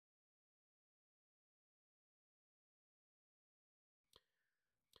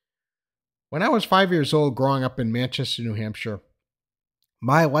When I was 5 years old, growing up in Manchester, New Hampshire,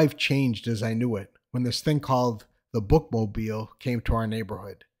 my life changed as I knew it when this thing called the Bookmobile came to our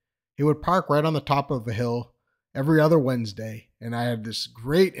neighborhood. It would park right on the top of a hill every other Wednesday, and I had this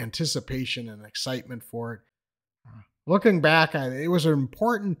great anticipation and excitement for it. Looking back, it was an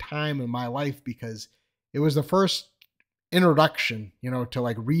important time in my life because it was the first introduction, to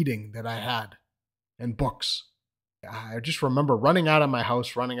like reading that I had and books. I just remember running out of my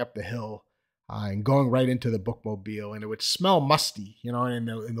house, running up the hill, and going right into the bookmobile, and it would smell musty, and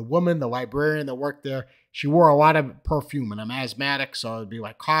the woman, the librarian that worked there, she wore a lot of perfume, and I'm asthmatic, so it'd be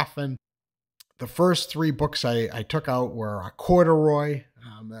like coughing. The first three books I took out were Corduroy,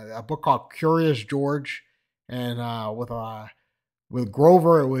 a book called Curious George, and with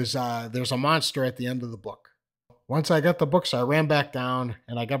Grover, it was There's a Monster at the end of the book. Once I got the books, I ran back down,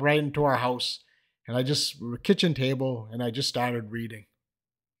 and I got right into our house, and kitchen table, and I just started reading.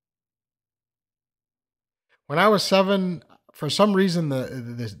 When I was 7, for some reason,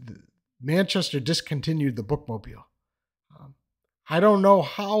 the Manchester discontinued the bookmobile. I don't know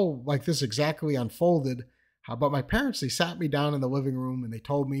how like this exactly unfolded, but my parents, they sat me down in the living room and they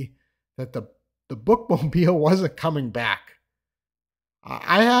told me that the bookmobile wasn't coming back.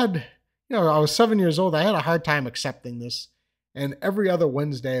 I had, I was 7 years old. I had a hard time accepting this. And every other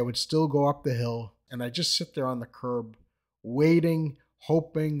Wednesday, I would still go up the hill and I just sit there on the curb, waiting,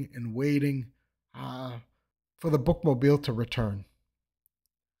 hoping, and waiting for the bookmobile to return.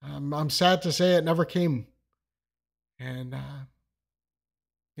 I'm sad to say it never came, and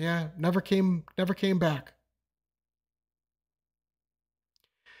never came back.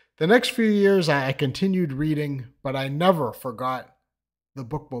 The next few years, I continued reading, but I never forgot the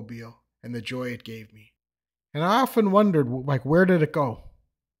bookmobile and the joy it gave me. And I often wondered, like, where did it go?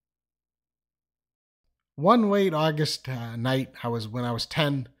 One late August night, when I was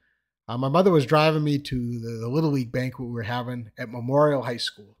 10, my mother was driving me to the Little League banquet we were having at Memorial High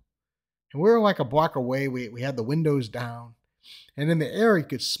School. And we were like a block away. We had the windows down. And in the air, you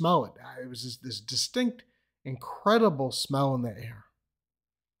could smell it. It was this distinct, incredible smell in the air.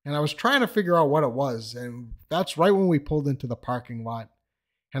 And I was trying to figure out what it was. And that's right when we pulled into the parking lot.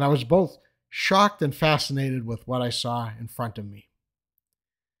 And I was both shocked and fascinated with what I saw in front of me.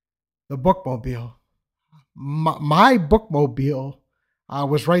 The bookmobile. My bookmobile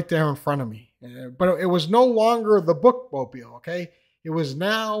was right there in front of me. But it was no longer the bookmobile, okay? It was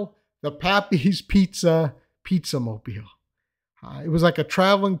now the Pappy's Pizza Mobile. It was like a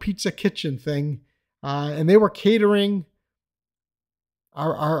traveling pizza kitchen thing, and they were catering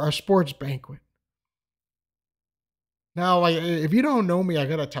our sports banquet. Now, like, if you don't know me, I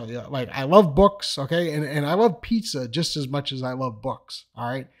gotta tell you, like, I love books, okay, and I love pizza just as much as I love books, all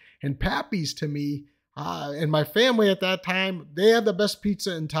right? And Pappy's, to me, and my family at that time, they had the best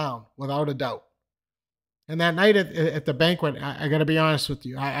pizza in town, without a doubt. And that night at the banquet, I got to be honest with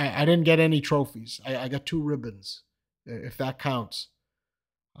you, I didn't get any trophies. I got 2 ribbons, if that counts.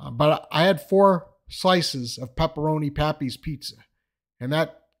 But I had 4 slices of pepperoni Pappy's pizza, and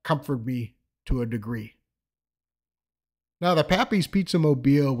that comforted me to a degree. Now, the Pappy's Pizza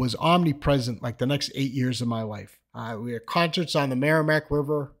Mobile was omnipresent like the next 8 years of my life. We had concerts on the Merrimack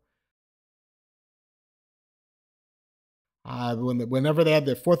River. Whenever they had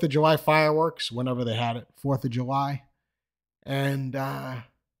their 4th of July fireworks, whenever they had it, 4th of July. And,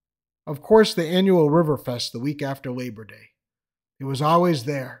 of course, the annual Riverfest the week after Labor Day. It was always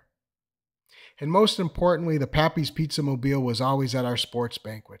there. And most importantly, the Pappy's Pizza Mobile was always at our sports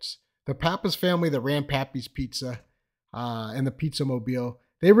banquets. The Pappas family that ran Pappy's Pizza and the Pizza Mobile,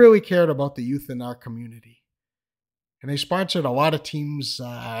 they really cared about the youth in our community. And they sponsored a lot of teams,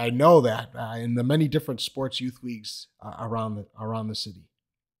 I know that, in the many different sports youth leagues around the city.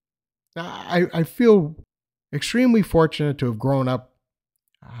 Now, I feel extremely fortunate to have grown up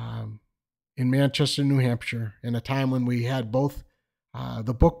in Manchester, New Hampshire, in a time when we had both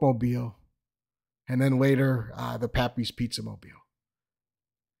the bookmobile and then later the Pappy's Pizza Mobile.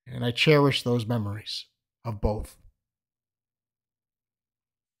 And I cherish those memories of both.